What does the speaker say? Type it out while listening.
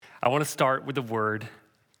I want to start with the word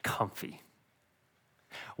comfy.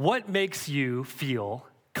 What makes you feel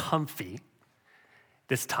comfy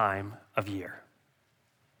this time of year?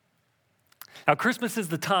 Now, Christmas is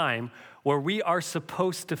the time where we are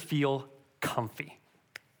supposed to feel comfy.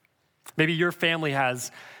 Maybe your family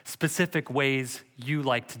has specific ways you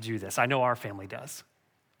like to do this. I know our family does.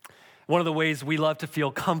 One of the ways we love to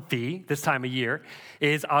feel comfy this time of year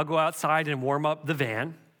is I'll go outside and warm up the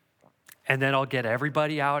van, and then I'll get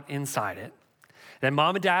everybody out inside it. Then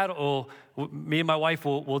mom and dad me and my wife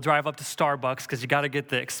will drive up to Starbucks because you got to get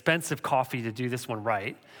the expensive coffee to do this one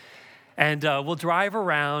right. And we'll drive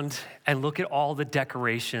around and look at all the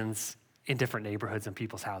decorations in different neighborhoods and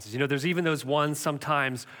people's houses. You know, there's even those ones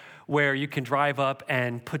sometimes where you can drive up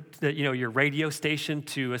and put your radio station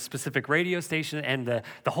to a specific radio station, and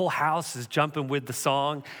the whole house is jumping with the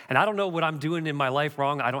song. And I don't know what I'm doing in my life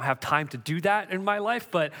wrong. I don't have time to do that in my life,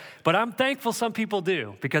 but I'm thankful some people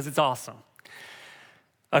do because it's awesome.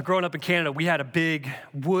 Growing up in Canada, we had a big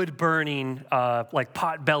wood-burning,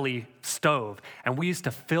 pot-belly stove, and we used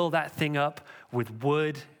to fill that thing up with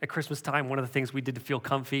wood at Christmas time. One of the things we did to feel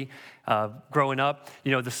comfy growing up,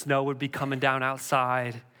 the snow would be coming down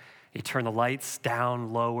outside. You turn the lights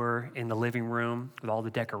down lower in the living room with all the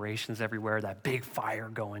decorations everywhere, that big fire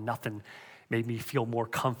going. Nothing made me feel more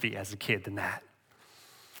comfy as a kid than that.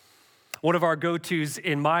 One of our go-tos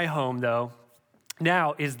in my home, though,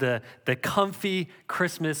 now is the comfy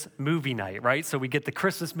Christmas movie night, right? So we get the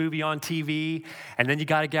Christmas movie on TV, and then you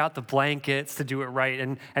got to get out the blankets to do it right.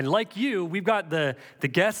 And like you, we've got the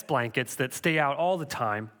guest blankets that stay out all the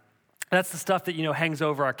time. That's the stuff that, hangs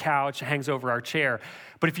over our couch, hangs over our chair.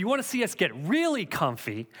 But if you want to see us get really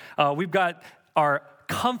comfy, we've got our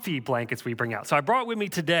comfy blankets we bring out. So I brought with me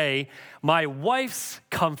today my wife's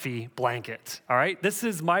comfy blanket, all right? This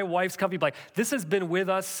is my wife's comfy blanket. This has been with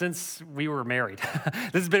us since we were married.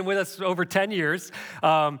 This has been with us over 10 years.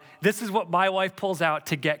 This is what my wife pulls out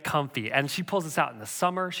to get comfy. And she pulls this out in the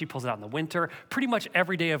summer. She pulls it out in the winter. Pretty much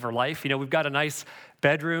every day of her life. We've got a nice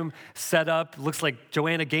bedroom set up. Looks like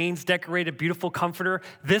Joanna Gaines decorated, beautiful comforter.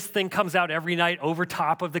 This thing comes out every night over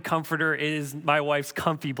top of the comforter. It is my wife's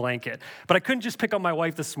comfy blanket. But I couldn't just pick on my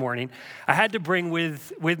wife this morning. I had to bring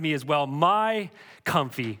with me as well my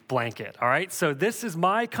comfy blanket, all right? So this is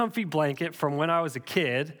my comfy blanket from when I was a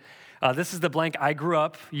kid. This is the blanket I grew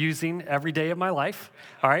up using every day of my life,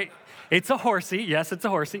 all right? It's a horsey. Yes, it's a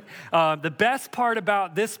horsey. The best part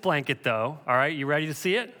about this blanket, though, all right, you ready to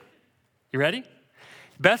see it? You ready?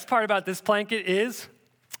 Best part about this blanket is,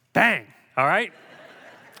 bang, all right?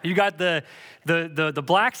 You got the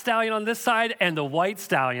black stallion on this side and the white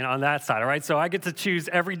stallion on that side, all right? So I get to choose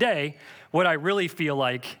every day what I really feel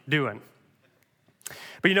like doing.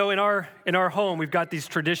 But in our home, we've got these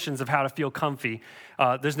traditions of how to feel comfy.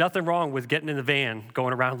 There's nothing wrong with getting in the van,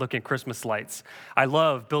 going around looking at Christmas lights. I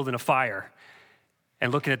love building a fire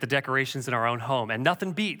and looking at the decorations in our own home. And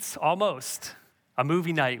nothing beats, almost, a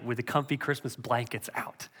movie night with the comfy Christmas blankets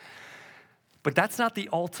out. But that's not the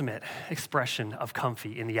ultimate expression of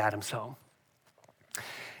comfy in the Addams home.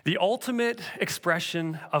 The ultimate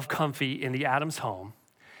expression of comfy in the Addams home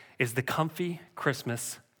is the comfy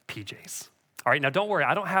Christmas PJs. All right, now don't worry,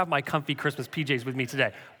 I don't have my comfy Christmas PJs with me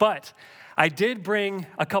today, but I did bring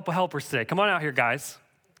a couple helpers today. Come on out here, guys.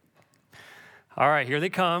 All right, here they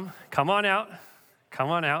come. Come on out.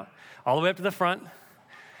 Come on out. All the way up to the front.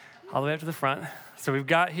 All the way up to the front. So we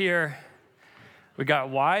got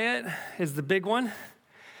Wyatt is the big one,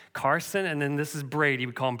 Carson, and then this is Brady.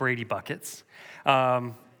 We call them Brady buckets.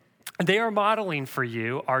 They are modeling for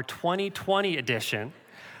you our 2020 edition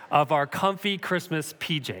of our comfy Christmas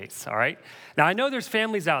PJs, all right? Now, I know there's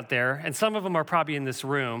families out there, and some of them are probably in this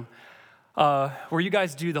room, where you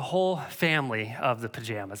guys do the whole family of the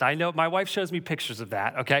pajamas. I know my wife shows me pictures of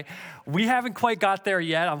that, okay? We haven't quite got there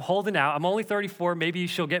yet. I'm holding out. I'm only 34. Maybe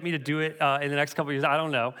she'll get me to do it in the next couple of years. I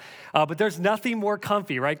don't know. But there's nothing more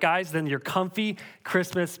comfy, right, guys, than your comfy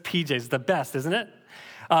Christmas PJs. The best, isn't it?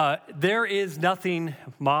 There is nothing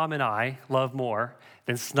Mom and I love more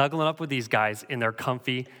than snuggling up with these guys in their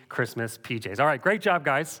comfy Christmas PJs. All right, great job,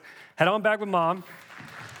 guys. Head on back with Mom.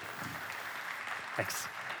 Thanks.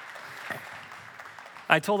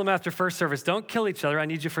 I told them after first service, don't kill each other. I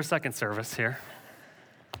need you for second service here.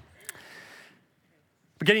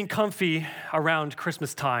 But getting comfy around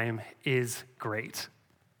Christmas time is great.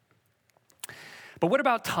 But what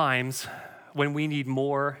about times when we need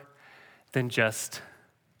more than just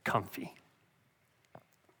comfy?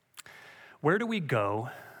 Where do we go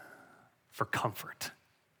for comfort?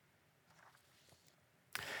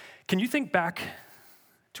 Can you think back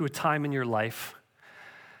to a time in your life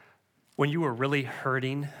when you were really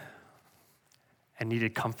hurting and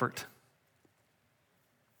needed comfort.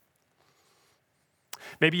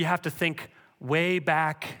 Maybe you have to think way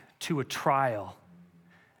back to a trial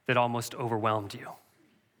that almost overwhelmed you.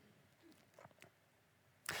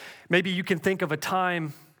 Maybe you can think of a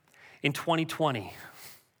time in 2020.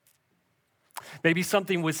 Maybe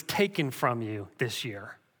something was taken from you this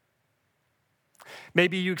year.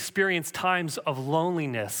 Maybe you experienced times of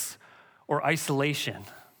loneliness or isolation.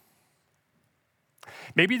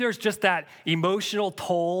 Maybe there's just that emotional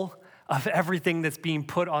toll of everything that's being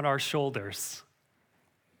put on our shoulders.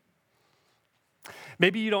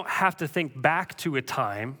 Maybe you don't have to think back to a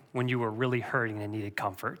time when you were really hurting and needed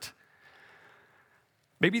comfort.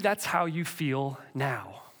 Maybe that's how you feel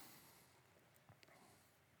now.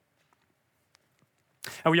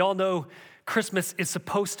 And we all know Christmas is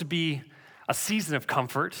supposed to be a season of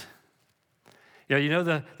comfort. You know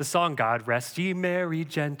the song, God Rest Ye Merry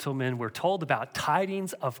Gentlemen. We're told about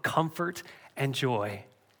tidings of comfort and joy.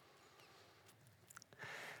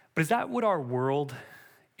 But is that what our world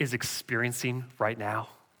is experiencing right now?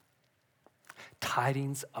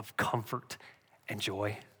 Tidings of comfort and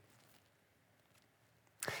joy.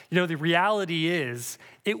 You know, the reality is,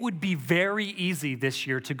 it would be very easy this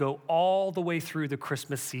year to go all the way through the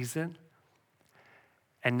Christmas season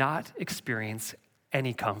and not experience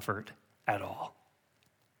any comfort at all.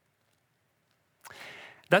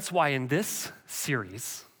 That's why in this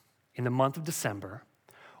series, in the month of December,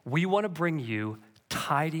 we want to bring you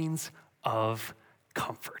tidings of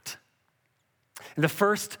comfort. In the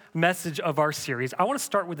first message of our series, I want to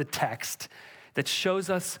start with a text that shows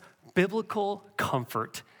us biblical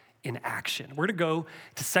comfort in action. We're going to go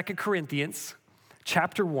to 2 Corinthians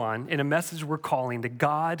chapter 1 in a message we're calling the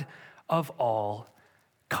God of all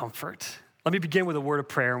comfort. Let me begin with a word of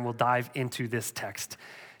prayer and we'll dive into this text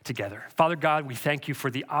together. Father God, we thank you for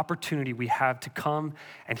the opportunity we have to come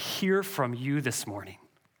and hear from you this morning.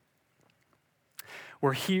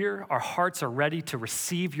 We're here, our hearts are ready to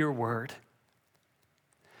receive your word.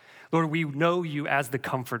 Lord, we know you as the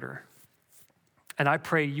comforter. And I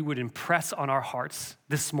pray you would impress on our hearts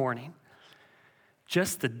this morning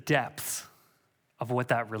just the depths of what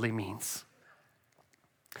that really means.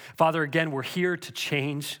 Father, again, we're here to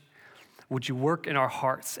change. Would you work in our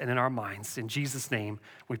hearts and in our minds? In Jesus' name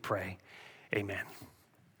we pray, amen.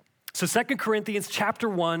 So 2 Corinthians chapter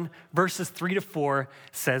 1, verses 3-4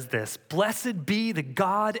 says this: Blessed be the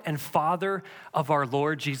God and Father of our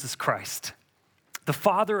Lord Jesus Christ, the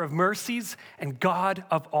Father of mercies and God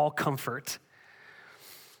of all comfort,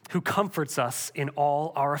 who comforts us in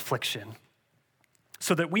all our affliction,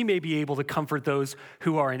 so that we may be able to comfort those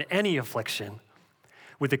who are in any affliction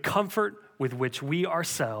with the comfort with which we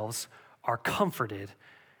ourselves are comforted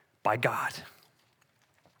by God.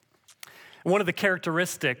 One of the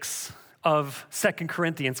characteristics of 2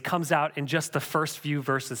 Corinthians comes out in just the first few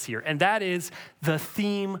verses here, and that is the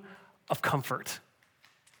theme of comfort.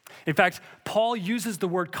 In fact, Paul uses the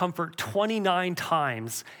word comfort 29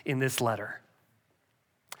 times in this letter.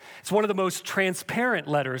 It's one of the most transparent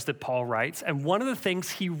letters that Paul writes, and one of the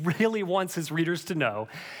things he really wants his readers to know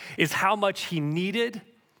is how much he needed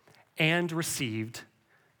and received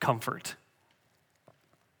comfort.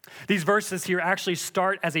 These verses here actually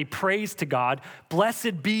start as a praise to God.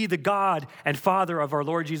 Blessed be the God and Father of our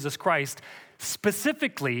Lord Jesus Christ.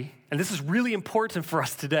 Specifically, and this is really important for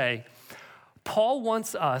us today, Paul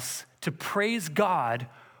wants us to praise God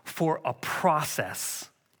for a process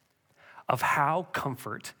of how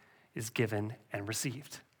comfort is given and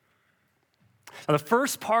received. Now, the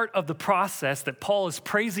first part of the process that Paul is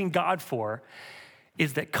praising God for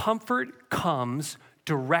is that comfort comes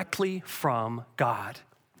directly from God.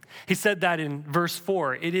 He said that in verse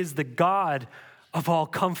 4. It is the God of all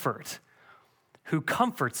comfort who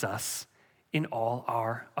comforts us in all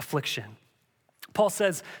our affliction. Paul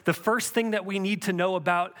says the first thing that we need to know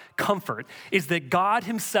about comfort is that God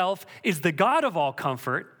himself is the God of all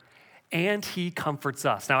comfort, and he comforts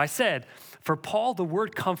us. Now, I said, for Paul, the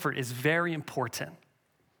word comfort is very important.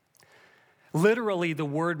 Literally, the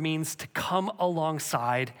word means to come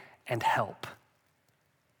alongside and help.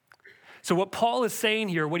 So what Paul is saying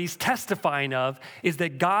here, what he's testifying of, is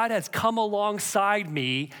that God has come alongside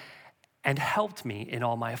me and helped me in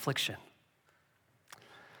all my affliction.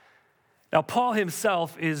 Now, Paul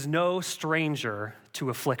himself is no stranger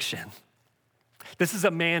to affliction. This is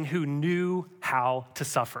a man who knew how to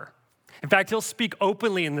suffer. In fact, he'll speak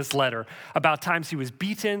openly in this letter about times he was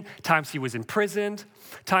beaten, times he was imprisoned,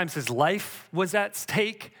 times his life was at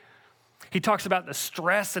stake. He talks about the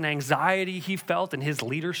stress and anxiety he felt in his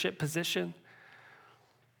leadership position.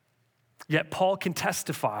 Yet Paul can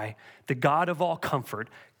testify the God of all comfort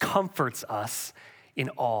comforts us in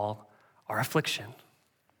all our affliction.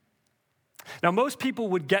 Now, most people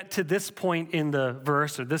would get to this point in the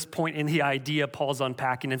verse or this point in the idea Paul's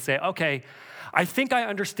unpacking and say, okay, I think I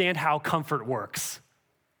understand how comfort works.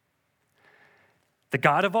 The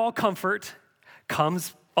God of all comfort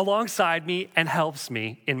comes alongside me and helps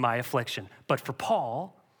me in my affliction. But for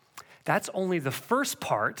Paul, that's only the first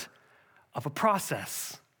part of a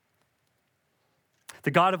process.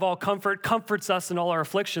 The God of all comfort comforts us in all our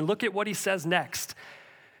affliction. Look at what he says next.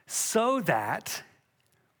 So that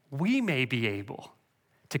we may be able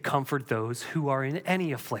to comfort those who are in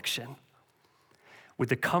any affliction with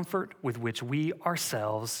the comfort with which we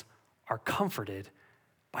ourselves are comforted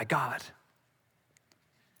by God.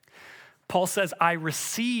 Paul says, I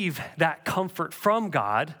receive that comfort from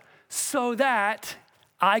God so that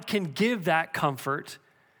I can give that comfort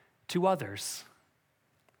to others.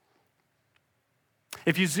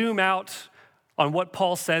 If you zoom out on what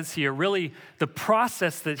Paul says here, really the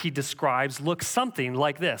process that he describes looks something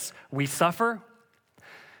like this. We suffer,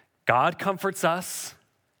 God comforts us,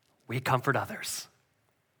 we comfort others.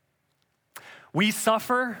 We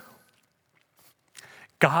suffer,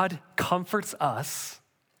 God comforts us,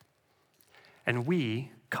 and we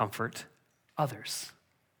comfort others.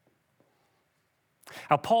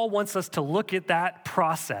 Now, Paul wants us to look at that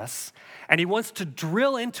process, and he wants to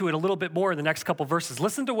drill into it a little bit more in the next couple verses.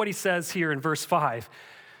 Listen to what he says here in verse 5.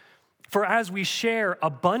 For as we share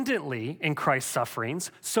abundantly in Christ's sufferings,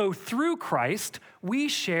 so through Christ we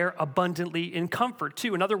share abundantly in comfort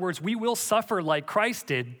too. In other words, we will suffer like Christ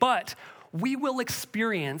did, but we will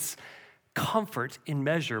experience comfort in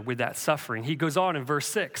measure with that suffering. He goes on in verse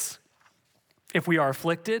 6. If we are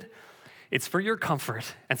afflicted, it's for your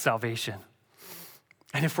comfort and salvation.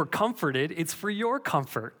 And if we're comforted, it's for your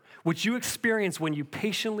comfort, which you experience when you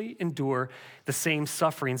patiently endure the same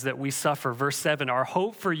sufferings that we suffer. Verse 7, our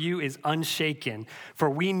hope for you is unshaken, for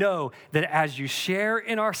we know that as you share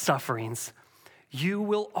in our sufferings, you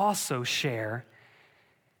will also share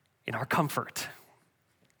in our comfort.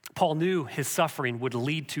 Paul knew his suffering would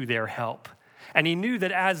lead to their help, and he knew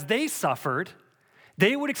that as they suffered,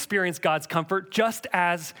 they would experience God's comfort just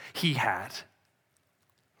as he had.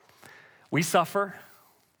 We suffer.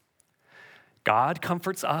 God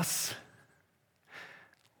comforts us.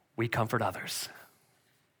 We comfort others.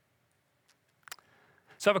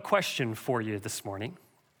 So I have a question for you this morning.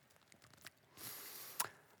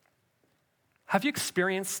 Have you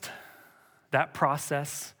experienced that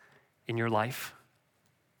process in your life?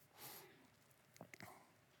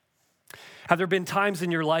 Have there been times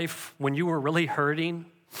in your life when you were really hurting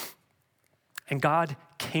and God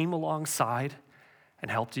came alongside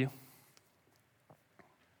and helped you?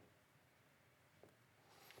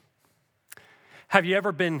 Have you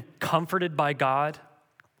ever been comforted by God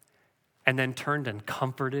and then turned and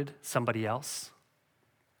comforted somebody else?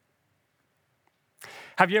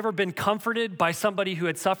 Have you ever been comforted by somebody who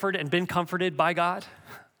had suffered and been comforted by God?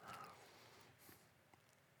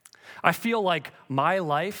 I feel like my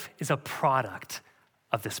life is a product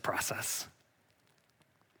of this process.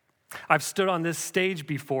 I've stood on this stage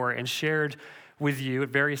before and shared with you at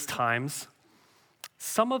various times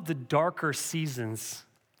some of the darker seasons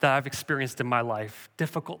that I've experienced in my life,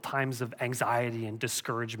 difficult times of anxiety and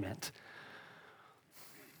discouragement.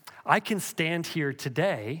 I can stand here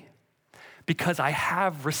today because I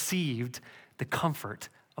have received the comfort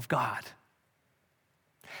of God.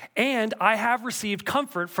 And I have received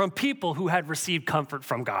comfort from people who had received comfort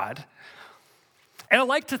from God. And I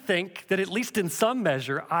like to think that at least in some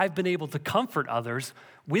measure, I've been able to comfort others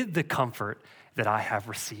with the comfort that I have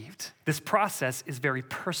received. This process is very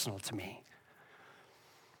personal to me.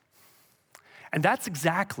 And that's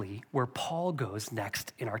exactly where Paul goes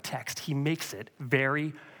next in our text. He makes it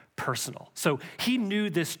very personal. So he knew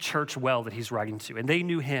this church well that he's writing to, and they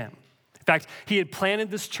knew him. In fact, he had planted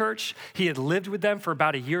this church. He had lived with them for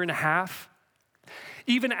about 1.5 years.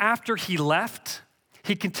 Even after he left,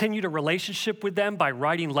 he continued a relationship with them by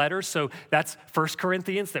writing letters. So that's 1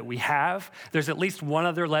 Corinthians that we have. There's at least one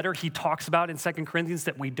other letter he talks about in 2 Corinthians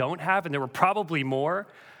that we don't have, and there were probably more.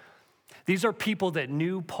 These are people that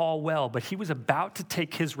knew Paul well, but he was about to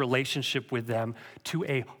take his relationship with them to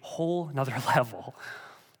a whole nother level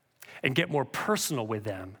and get more personal with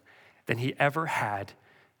them than he ever had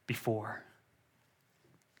before.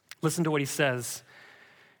 Listen to what he says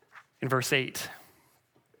in verse 8.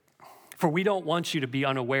 For we don't want you to be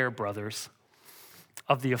unaware, brothers,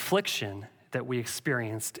 of the affliction that we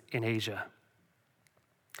experienced in Asia.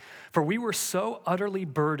 For we were so utterly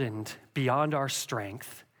burdened beyond our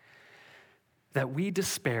strength that we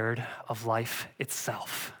despaired of life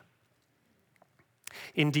itself.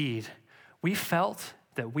 Indeed, we felt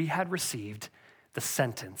that we had received the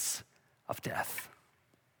sentence of death.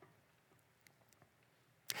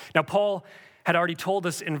 Now, Paul had already told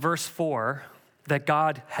us in verse 4 that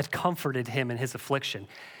God had comforted him in his affliction.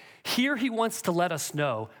 Here he wants to let us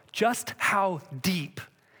know just how deep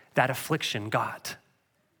that affliction got.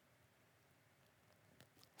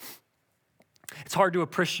 It's hard to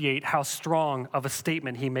appreciate how strong of a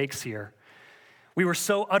statement he makes here. We were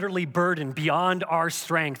so utterly burdened beyond our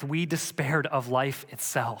strength, we despaired of life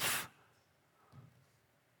itself.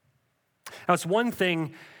 Now, it's one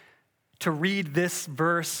thing to read this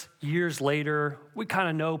verse years later. We kind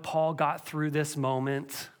of know Paul got through this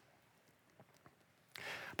moment.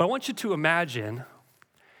 But I want you to imagine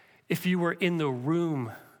if you were in the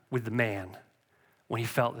room with the man when he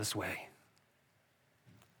felt this way.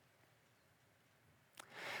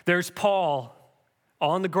 There's Paul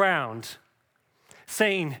on the ground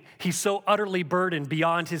saying he's so utterly burdened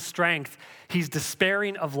beyond his strength, he's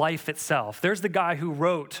despairing of life itself. There's the guy who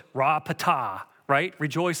wrote Ra Pata, right?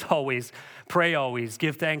 Rejoice always, pray always,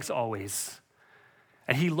 give thanks always.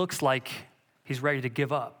 And he looks like he's ready to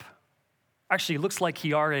give up. Actually, it looks like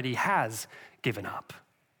he already has given up.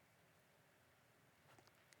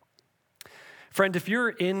 Friend, if you're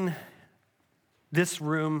in this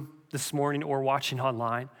room this morning or watching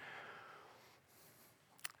online,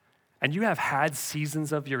 and you have had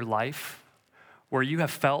seasons of your life where you have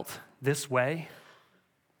felt this way,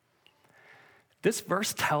 this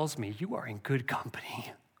verse tells me you are in good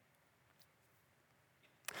company.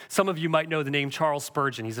 Some of you might know the name Charles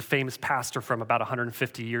Spurgeon. He's a famous pastor from about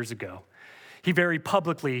 150 years ago. He very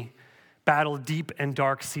publicly battled deep and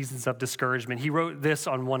dark seasons of discouragement. He wrote this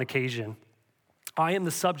on one occasion: "I am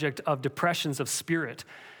the subject of depressions of spirit,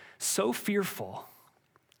 so fearful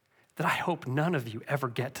that I hope none of you ever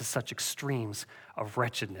get to such extremes of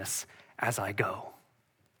wretchedness as I go."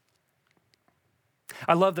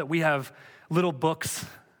 I love that we have little books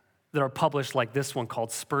that are published like this one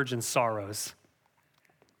called Spurgeon's Sorrows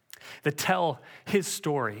that tell his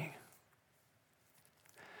story.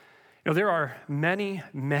 You know, there are many,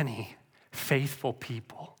 many faithful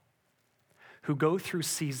people who go through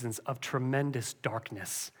seasons of tremendous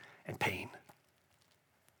darkness and pain.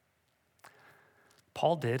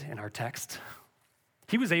 Paul did in our text.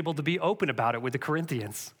 He was able to be open about it with the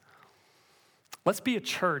Corinthians. Let's be a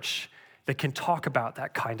church that can talk about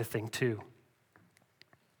that kind of thing too.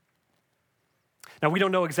 Now, we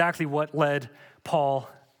don't know exactly what led Paul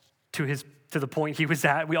to the point he was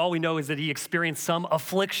at. All we know is that he experienced some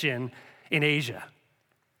affliction in Asia.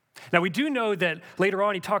 Now, we do know that later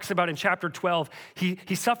on he talks about in chapter 12,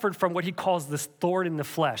 he suffered from what he calls this thorn in the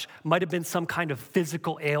flesh. Might have been some kind of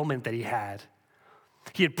physical ailment that he had.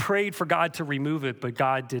 He had prayed for God to remove it, but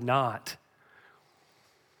God did not.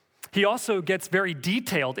 He also gets very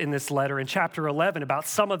detailed in this letter in chapter 11 about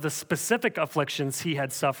some of the specific afflictions he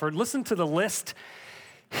had suffered. Listen to the list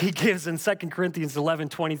he gives in 2 Corinthians 11,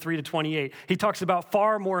 23 to 28. He talks about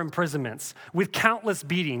far more imprisonments with countless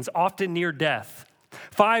beatings, often near death.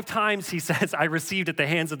 5 times, he says, I received at the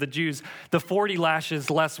hands of the Jews the 40 lashes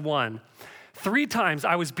less one. 3 times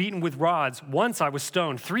I was beaten with rods. Once I was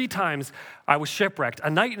stoned. 3 times I was shipwrecked. A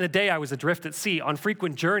night and a day I was adrift at sea on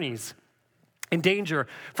frequent journeys. In danger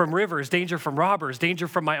from rivers, danger from robbers, danger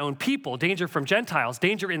from my own people, danger from Gentiles,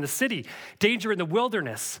 danger in the city, danger in the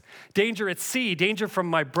wilderness, danger at sea, danger from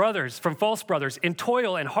my brothers, from false brothers, in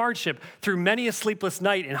toil and hardship, through many a sleepless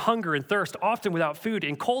night, in hunger and thirst, often without food,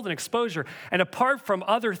 in cold and exposure. And apart from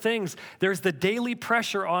other things, there's the daily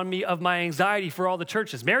pressure on me of my anxiety for all the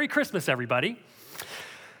churches. Merry Christmas, everybody.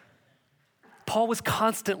 Paul was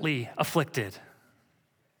constantly afflicted.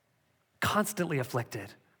 Constantly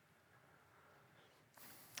afflicted.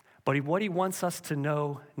 But what he wants us to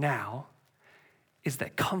know now is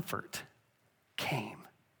that comfort came.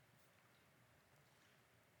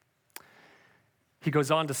 He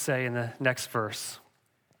goes on to say in the next verse,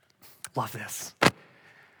 love this,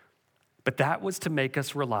 but that was to make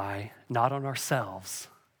us rely not on ourselves,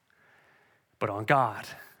 but on God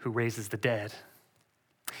who raises the dead.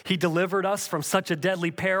 He delivered us from such a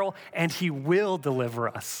deadly peril, and he will deliver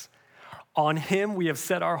us. On him we have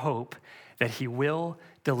set our hope that he will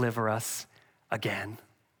deliver us again.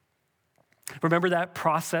 Remember that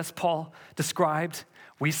process Paul described?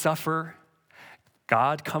 We suffer,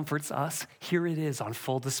 God comforts us. Here it is on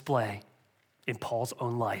full display in Paul's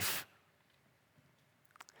own life.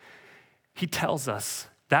 He tells us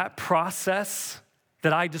that process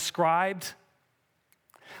that I described,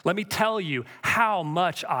 let me tell you how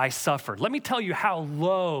much I suffered. Let me tell you how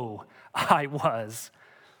low I was.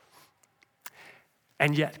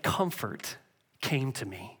 And yet comfort came to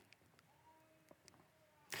me.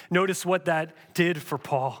 Notice what that did for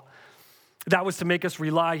Paul. That was to make us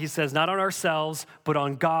rely, he says, not on ourselves, but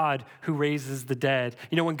on God who raises the dead.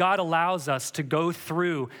 You know, when God allows us to go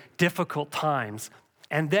through difficult times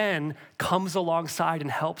and then comes alongside and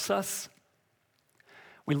helps us,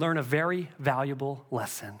 we learn a very valuable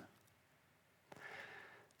lesson.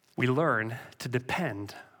 We learn to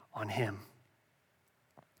depend on him.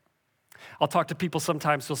 I'll talk to people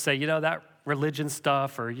sometimes who'll say, that religion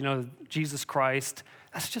stuff or, Jesus Christ,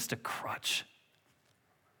 that's just a crutch.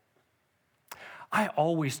 I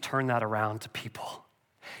always turn that around to people.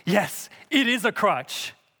 Yes, it is a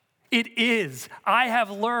crutch. It is. I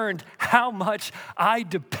have learned how much I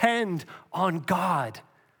depend on God.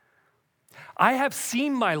 I have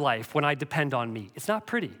seen my life when I depend on me. It's not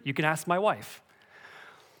pretty. You can ask my wife.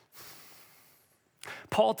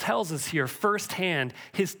 Paul tells us here firsthand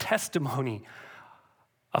his testimony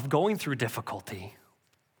of going through difficulty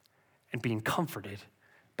and being comforted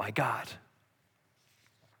by God.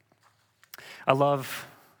 I love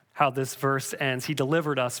how this verse ends. He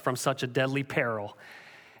delivered us from such a deadly peril,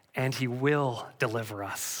 and he will deliver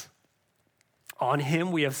us. On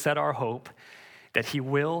him we have set our hope that he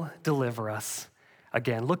will deliver us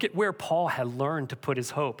again. Look at where Paul had learned to put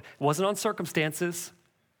his hope. It wasn't on circumstances.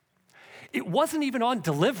 It wasn't even on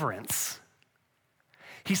deliverance.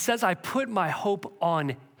 He says, I put my hope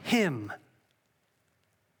on him.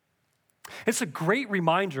 It's a great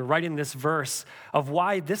reminder right in this verse of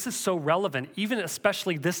why this is so relevant, even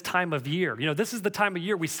especially this time of year. This is the time of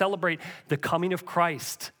year we celebrate the coming of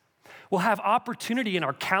Christ. We'll have opportunity in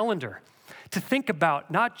our calendar to think about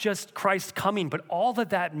not just Christ coming, but all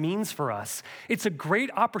that means for us. It's a great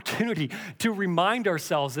opportunity to remind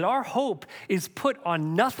ourselves that our hope is put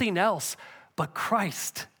on nothing else but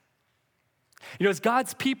Christ. As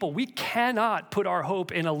God's people, we cannot put our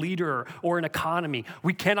hope in a leader or an economy.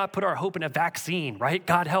 We cannot put our hope in a vaccine, right?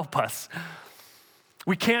 God help us.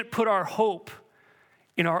 We can't put our hope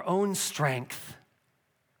in our own strength.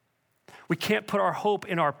 We can't put our hope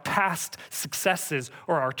in our past successes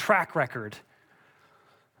or our track record.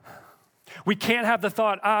 We can't have the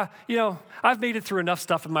thought, I've made it through enough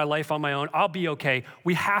stuff in my life on my own. I'll be okay.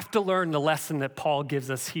 We have to learn the lesson that Paul gives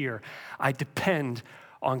us here. I depend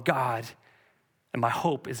on God, and my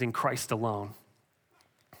hope is in Christ alone.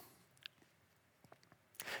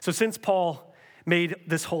 So since Paul made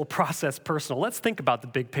this whole process personal, let's think about the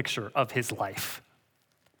big picture of his life.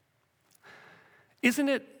 Isn't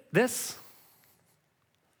it this?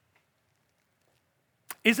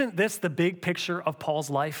 Isn't this the big picture of Paul's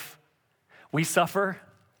life? We suffer.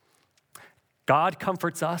 God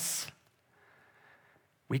comforts us.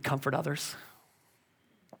 We comfort others.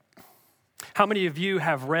 How many of you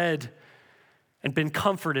have read and been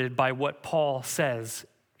comforted by what Paul says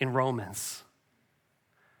in Romans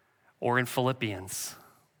or in Philippians?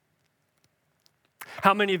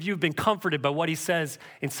 How many of you have been comforted by what he says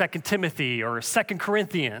in 2 Timothy or 2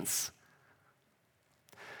 Corinthians?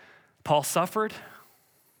 Paul suffered.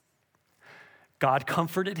 God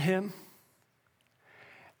comforted him.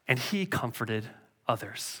 And he comforted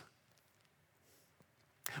others.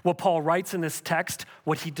 What Paul writes in this text,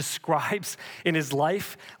 what he describes in his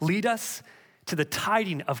life, lead us to the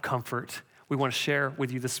tiding of comfort we want to share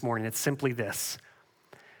with you this morning. It's simply this: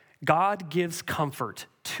 God gives comfort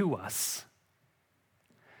to us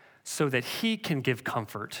so that he can give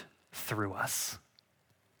comfort through us.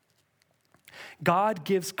 God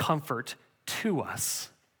gives comfort to us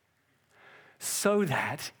so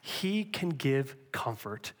that he can give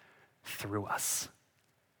comfort through us.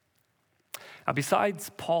 Now,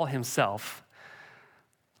 besides Paul himself,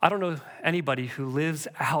 I don't know anybody who lives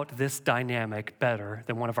out this dynamic better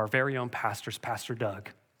than one of our very own pastors, Pastor Doug.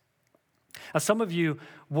 Now, some of you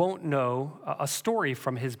won't know a story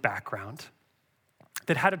from his background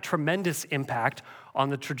that had a tremendous impact on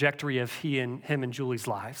the trajectory of him and Julie's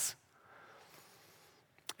lives.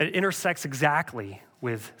 It intersects exactly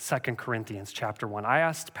with 2 Corinthians chapter 1. I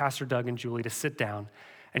asked Pastor Doug and Julie to sit down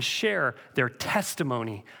and share their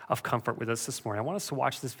testimony of comfort with us this morning. I want us to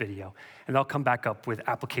watch this video, and they'll come back up with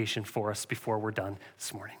application for us before we're done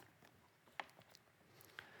this morning.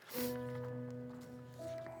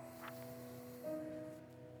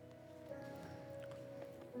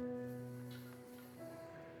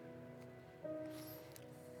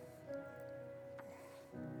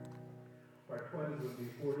 Our twins would be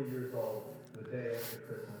 40 years old the day after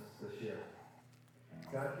Christmas this year.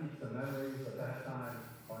 God keeps the memories of that time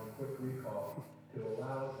on quick recall to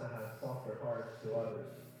allow us to have softer hearts to others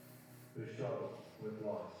who struggle with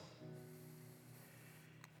loss.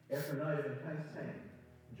 After a night of intense pain,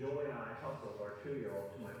 Julie and I hustled our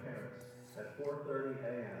 2-year-old to my parents at 4:30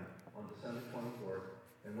 a.m. on December 24th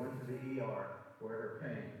and went to the ER where her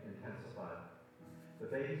pain intensified. The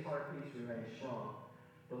baby's heartbeats remained strong.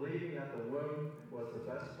 Believing that the womb was the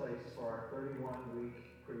best place for our 31-week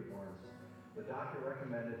preborns, the doctor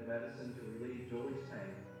recommended medicine to relieve Julie's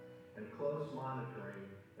pain and close monitoring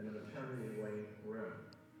in the maternity wing room.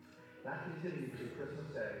 That continued through Christmas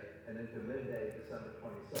Day and into midday December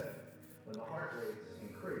 26th, when the heart rates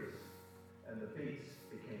increased and the beats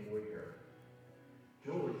became weaker.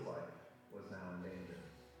 Julie's life was now in danger,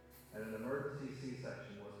 and an emergency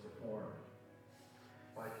C-section was performed.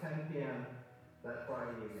 By 10 p.m. that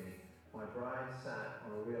Friday evening, my bride sat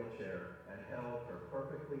on a wheelchair and held her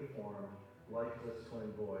perfectly formed, lifeless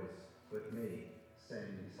twin boys with me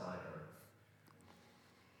standing beside her.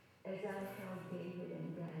 As I held David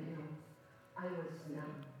and Daniel, I was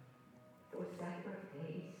numb. For several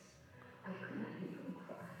days, I could not even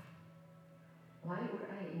cry. Why would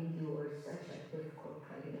I endure such a difficult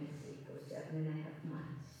pregnancy for 7.5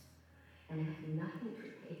 months and have nothing to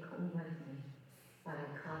take home with me but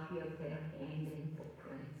a copy of their hand and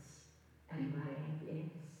footprints and my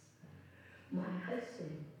evidence? My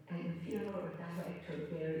husband and the funeral director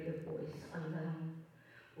buried the boys alone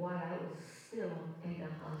while I was still in the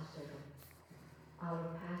hospital.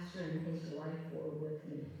 Our pastor and his wife were with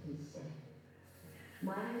me instead.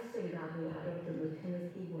 My husband got me out of the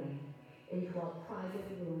maternity wing into a private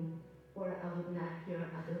room where I would not hear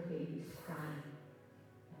other babies crying.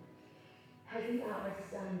 Having our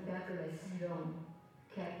son Douglas at home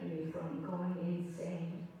kept me from going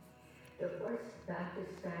insane. The First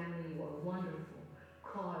Baptist family were wonderful.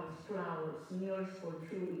 Cards, flowers, meals for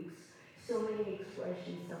 2 weeks, so many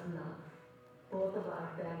expressions of love. Both of our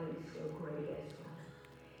families were great as well.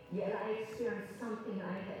 Yet I experienced something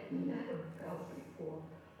I had never felt before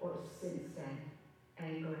or since then,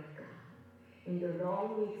 anger at God. In the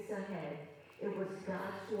long weeks ahead, it was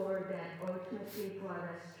God's word that ultimately brought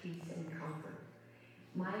us peace and comfort.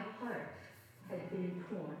 My heart had been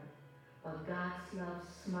torn, but God's love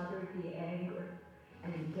smothered the anger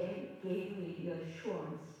and gave me the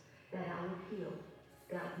assurance that I would heal.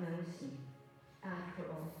 God knows me. After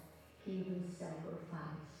all, he will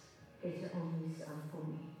sacrifice his only son for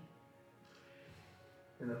me.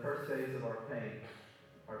 In the first days of our pain,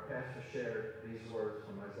 our pastor shared these words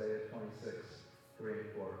from Isaiah 26, 3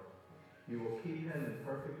 and 4. You will keep him in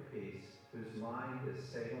perfect peace, whose mind is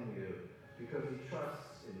stayed on you, because he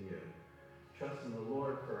trusts in you. Trust in the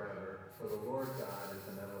Lord forever, for the Lord God is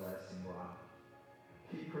an everlasting rock.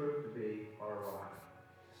 He proved to be our rock,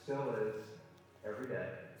 still is, every day.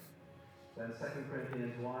 Then 2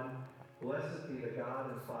 Corinthians 1, blessed be the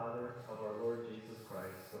God and Father of our Lord Jesus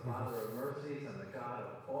Christ, the Father of mercies and the God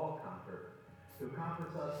of all comfort, who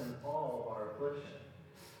comforts us in all our affliction,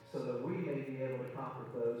 so that we may be able to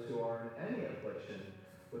comfort those who are in any affliction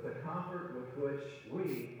with the comfort with which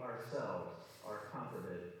we ourselves are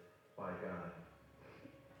comforted by God.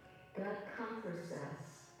 God comforts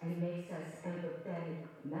us and makes us empathetic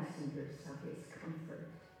messengers of his comfort.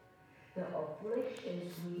 The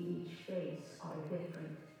afflictions we each face are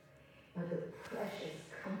different, but the precious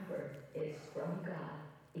comfort is from God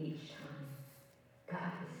each time.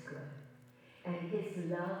 God is good, and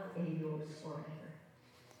his love endures forever.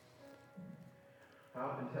 I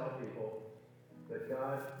often tell people that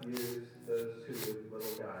God used those two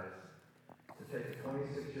little guys to take a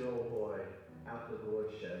 26-year-old boy out to the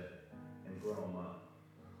woodshed and grow him up.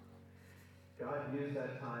 God used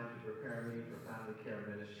that time to prepare me for family care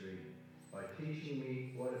ministry by teaching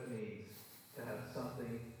me what it means to have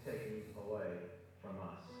something taken away from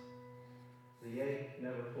us. The ache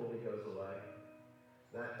never fully goes away.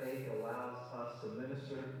 That ache allows us to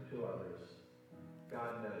minister to others.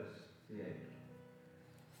 God knows the ache.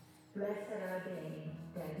 Blessed are they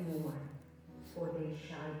that mourn, for they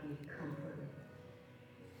shall be comforted.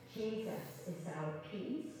 Jesus is our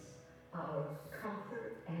peace, our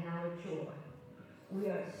comfort, and our joy. We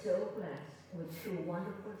are so blessed with 2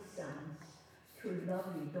 wonderful sons, 2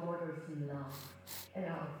 lovely daughters-in-law, and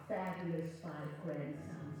our fabulous 5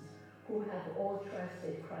 grandsons who have all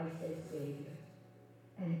trusted Christ as Savior,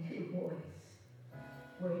 and 2 boys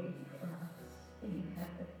waiting for us in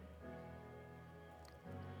heaven.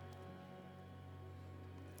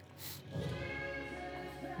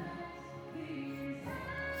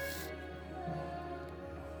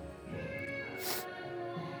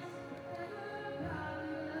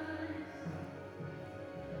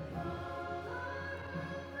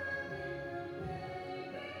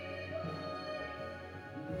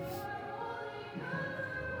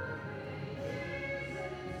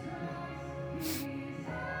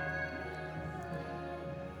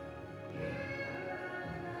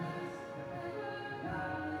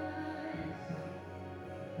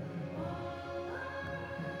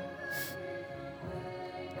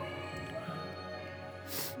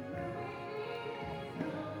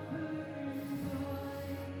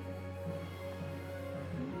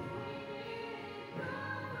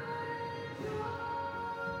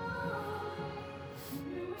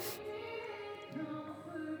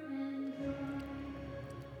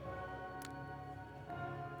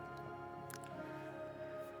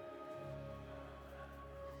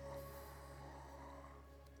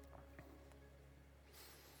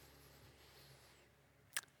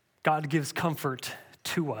 God gives comfort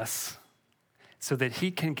to us so that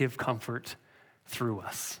he can give comfort through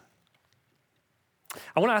us.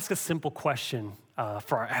 I want to ask a simple question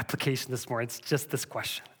for our application this morning. It's just this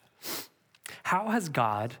question. How has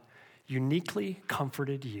God uniquely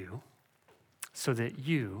comforted you so that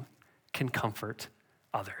you can comfort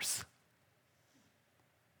others?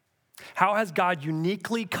 How has God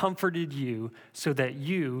uniquely comforted you so that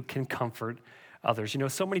you can comfort others? You know,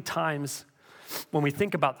 so many times when we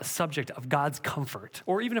think about the subject of God's comfort,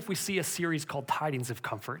 or even if we see a series called Tidings of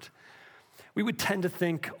Comfort, we would tend to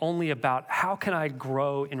think only about how can I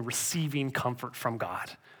grow in receiving comfort from God?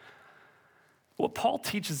 What Paul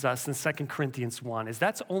teaches us in 2 Corinthians 1 is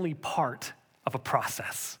that's only part of a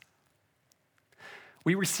process.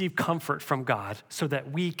 We receive comfort from God so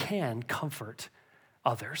that we can comfort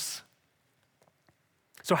others.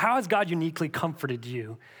 So how has God uniquely comforted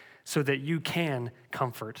you so that you can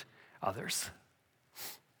comfort others?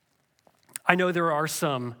 I know there are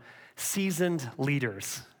some seasoned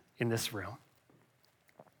leaders in this room.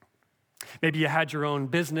 Maybe you had your own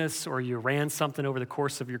business or you ran something over the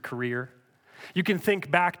course of your career. You can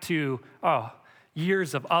think back to,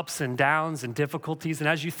 years of ups and downs and difficulties. And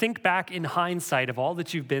as you think back in hindsight of all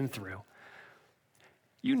that you've been through,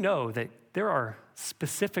 you know that there are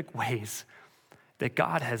specific ways that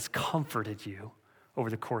God has comforted you over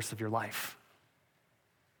the course of your life.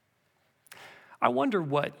 I wonder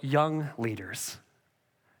what young leaders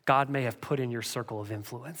God may have put in your circle of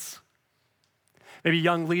influence. Maybe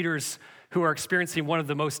young leaders who are experiencing one of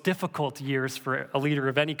the most difficult years for a leader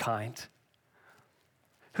of any kind,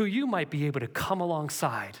 who you might be able to come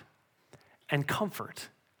alongside and comfort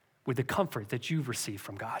with the comfort that you've received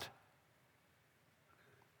from God.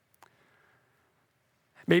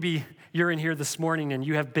 Maybe you're in here this morning and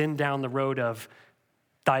you have been down the road of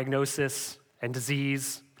diagnosis and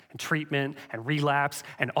disease and treatment and relapse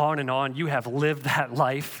and on and on. You have lived that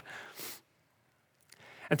life.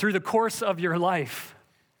 And through the course of your life,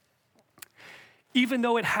 even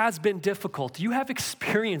though it has been difficult, you have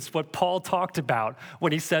experienced what Paul talked about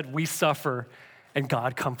when he said, we suffer and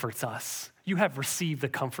God comforts us. You have received the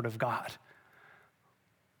comfort of God.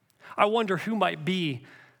 I wonder who might be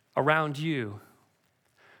around you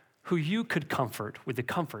who you could comfort with the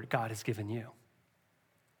comfort God has given you.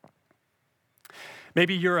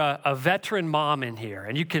 Maybe you're a veteran mom in here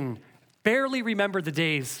and you can barely remember the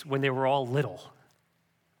days when they were all little.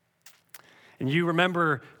 And you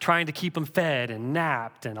remember trying to keep them fed and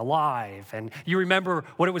napped and alive. And you remember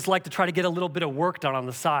what it was like to try to get a little bit of work done on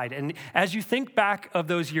the side. And as you think back of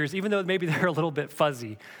those years, even though maybe they're a little bit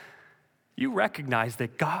fuzzy, you recognize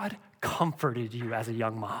that God comforted you as a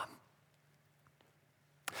young mom.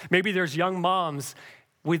 Maybe there's young moms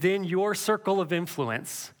within your circle of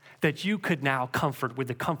influence that you could now comfort with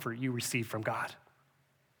the comfort you receive from God.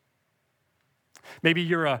 Maybe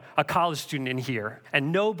you're a college student in here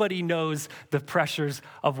and nobody knows the pressures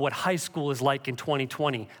of what high school is like in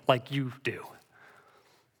 2020 like you do.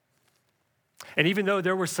 And even though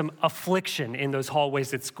there was some affliction in those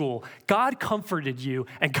hallways at school, God comforted you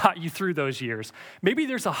and got you through those years. Maybe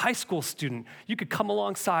there's a high school student you could come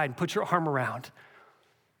alongside and put your arm around.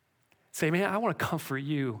 Say, man, I want to comfort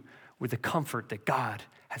you with the comfort that God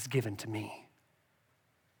has given to me.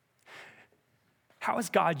 How has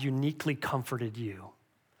God uniquely comforted you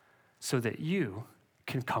so that you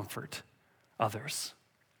can comfort others?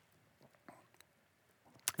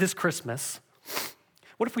 This Christmas,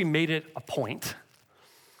 what if we made it a point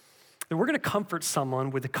that we're going to comfort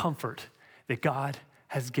someone with the comfort that God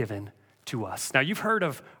has given to us? Now, you've heard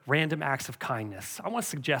of random acts of kindness. I want to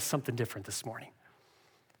suggest something different this morning.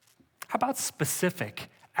 How about specific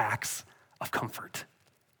acts of comfort?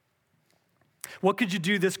 What could you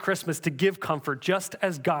do this Christmas to give comfort just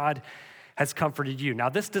as God has comforted you? Now,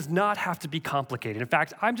 this does not have to be complicated. In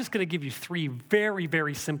fact, I'm just going to give you 3 very,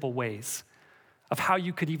 very simple ways of how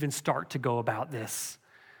you could even start to go about this.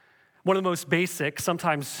 One of the most basic,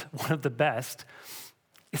 sometimes one of the best,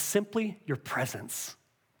 is simply your presence.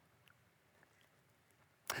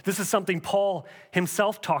 This is something Paul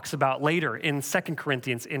himself talks about later in 2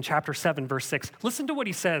 Corinthians in chapter 7, verse 6. Listen to what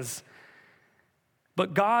he says.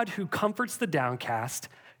 But God, who comforts the downcast,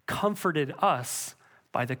 comforted us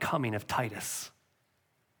by the coming of Titus.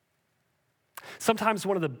 Sometimes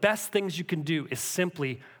one of the best things you can do is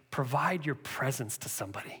simply provide your presence to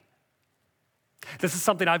somebody. This is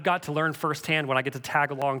something I've got to learn firsthand when I get to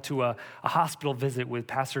tag along to a hospital visit with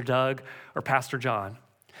Pastor Doug or Pastor John.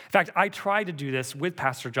 In fact, I tried to do this with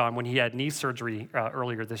Pastor John when he had knee surgery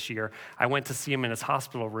earlier this year. I went to see him in his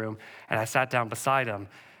hospital room, and I sat down beside him,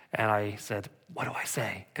 and I said, what do I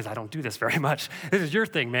say? Because I don't do this very much. This is your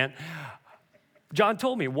thing, man. John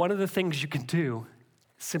told me one of the things you can do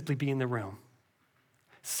is simply be in the room.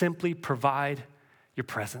 Simply provide your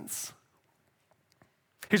presence.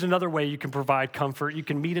 Here's another way you can provide comfort. You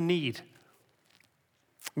can meet a need.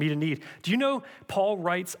 Meet a need. Do you know Paul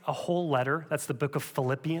writes a whole letter, that's the book of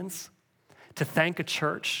Philippians, to thank a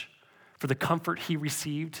church for the comfort he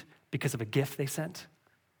received because of a gift they sent?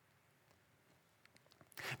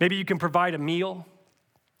 Maybe you can provide a meal,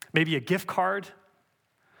 maybe a gift card.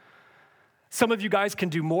 Some of you guys can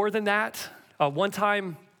do more than that. One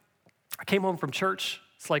time, I came home from church.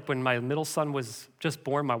 It's like when my middle son was just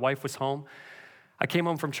born, my wife was home. I came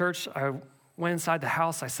home from church. I went inside the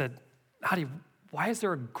house. I said, Hadi, why is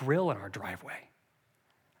there a grill in our driveway?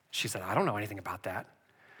 She said, I don't know anything about that.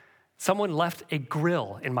 Someone left a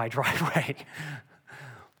grill in my driveway.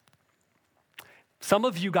 Some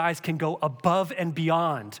of you guys can go above and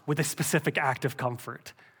beyond with a specific act of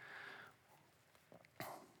comfort.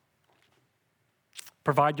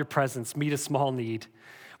 Provide your presence, meet a small need.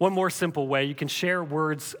 One more simple way, you can share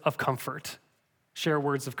words of comfort. Share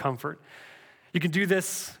words of comfort. You can do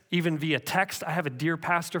this even via text. I have a dear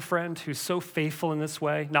pastor friend who's so faithful in this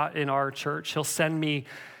way, not in our church. He'll send me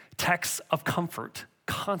texts of comfort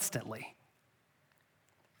constantly.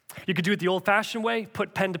 You could do it the old-fashioned way,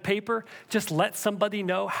 put pen to paper, just let somebody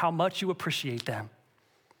know how much you appreciate them.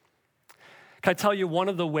 Can I tell you one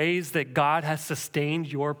of the ways that God has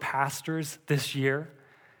sustained your pastors this year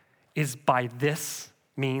is by this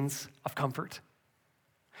means of comfort?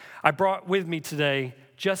 I brought with me today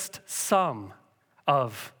just some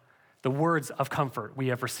of the words of comfort we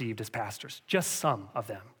have received as pastors, just some of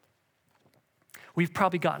them. We've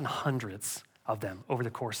probably gotten hundreds of them over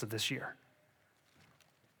the course of this year.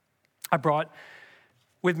 I brought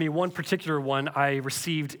with me one particular one I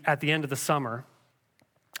received at the end of the summer.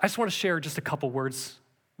 I just want to share just a couple words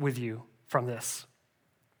with you from this.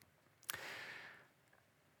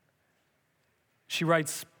 She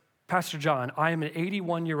writes, Pastor John, I am an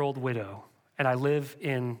 81-year-old widow, and I live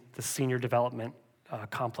in the senior development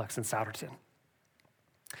complex in Souderton.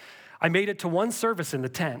 I made it to one service in the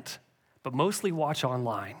tent, but mostly watch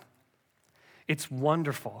online. It's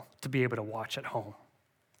wonderful to be able to watch at home.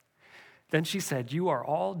 Then she said, you are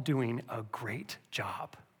all doing a great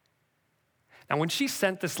job. Now, when she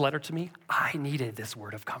sent this letter to me, I needed this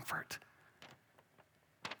word of comfort.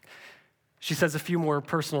 She says a few more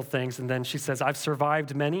personal things, and then she says, I've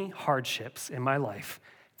survived many hardships in my life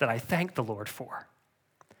that I thank the Lord for.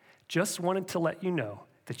 Just wanted to let you know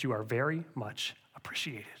that you are very much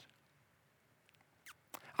appreciated.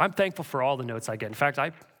 I'm thankful for all the notes I get. In fact,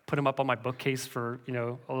 I put them up on my bookcase for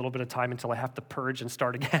a little bit of time until I have to purge and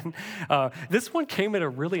start again. This one came at a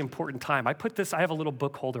really important time. I have a little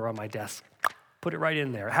book holder on my desk. Put it right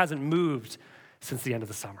in there. It hasn't moved since the end of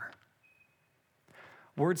the summer.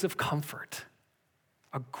 Words of comfort,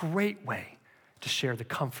 a great way to share the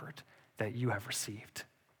comfort that you have received.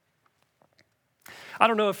 I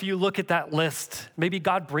don't know if you look at that list, maybe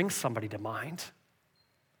God brings somebody to mind.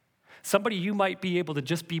 Somebody you might be able to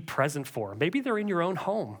just be present for. Maybe they're in your own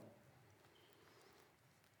home.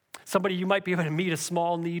 Somebody you might be able to meet a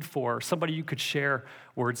small need for, somebody you could share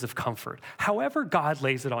words of comfort. However God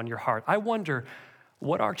lays it on your heart, I wonder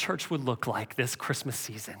what our church would look like this Christmas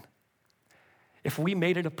season if we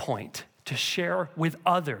made it a point to share with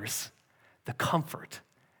others the comfort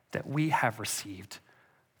that we have received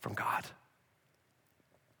from God.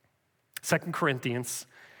 2 Corinthians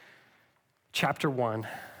chapter 1,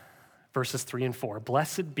 verses 3 and 4.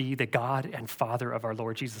 Blessed be the God and Father of our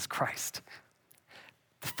Lord Jesus Christ,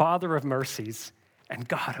 the Father of mercies and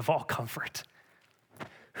God of all comfort,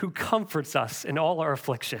 who comforts us in all our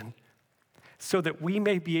affliction, so that we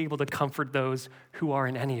may be able to comfort those who are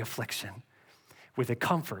in any affliction with the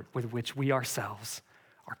comfort with which we ourselves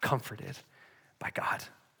are comforted by God.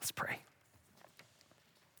 Let's pray.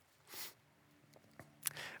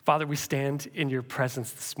 Father, we stand in your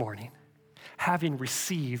presence this morning, having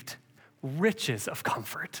received riches of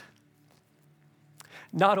comfort.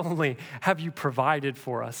 Not only have you provided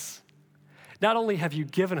for us, not only have you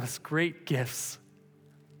given us great gifts,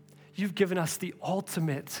 you've given us the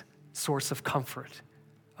ultimate source of comfort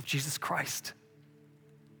of Jesus Christ.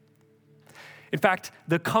 In fact,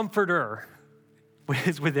 the Comforter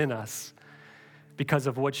is within us because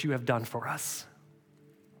of what you have done for us.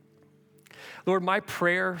 Lord, my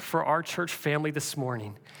prayer for our church family this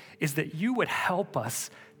morning is that you would help us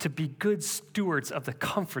to be good stewards of the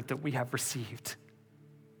comfort that we have received.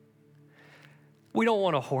 We don't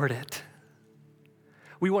want to hoard it.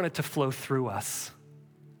 We want it to flow through us.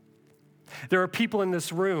 There are people in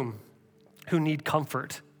this room who need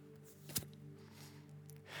comfort.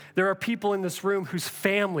 There are people in this room whose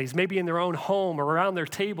families, maybe in their own home or around their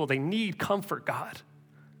table, they need comfort, God.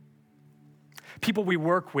 People we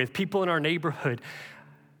work with, people in our neighborhood,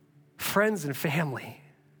 friends and family.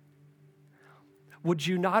 Would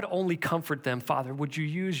you not only comfort them, Father, would you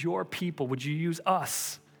use your people, would you use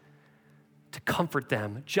us to comfort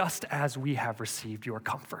them just as we have received your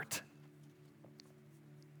comfort?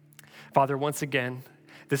 Father, once again,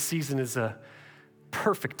 this season is a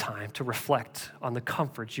perfect time to reflect on the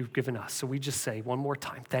comfort you've given us. So we just say one more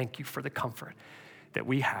time, thank you for the comfort that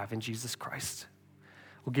we have in Jesus Christ.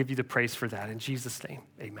 We'll give you the praise for that. In Jesus' name,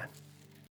 amen.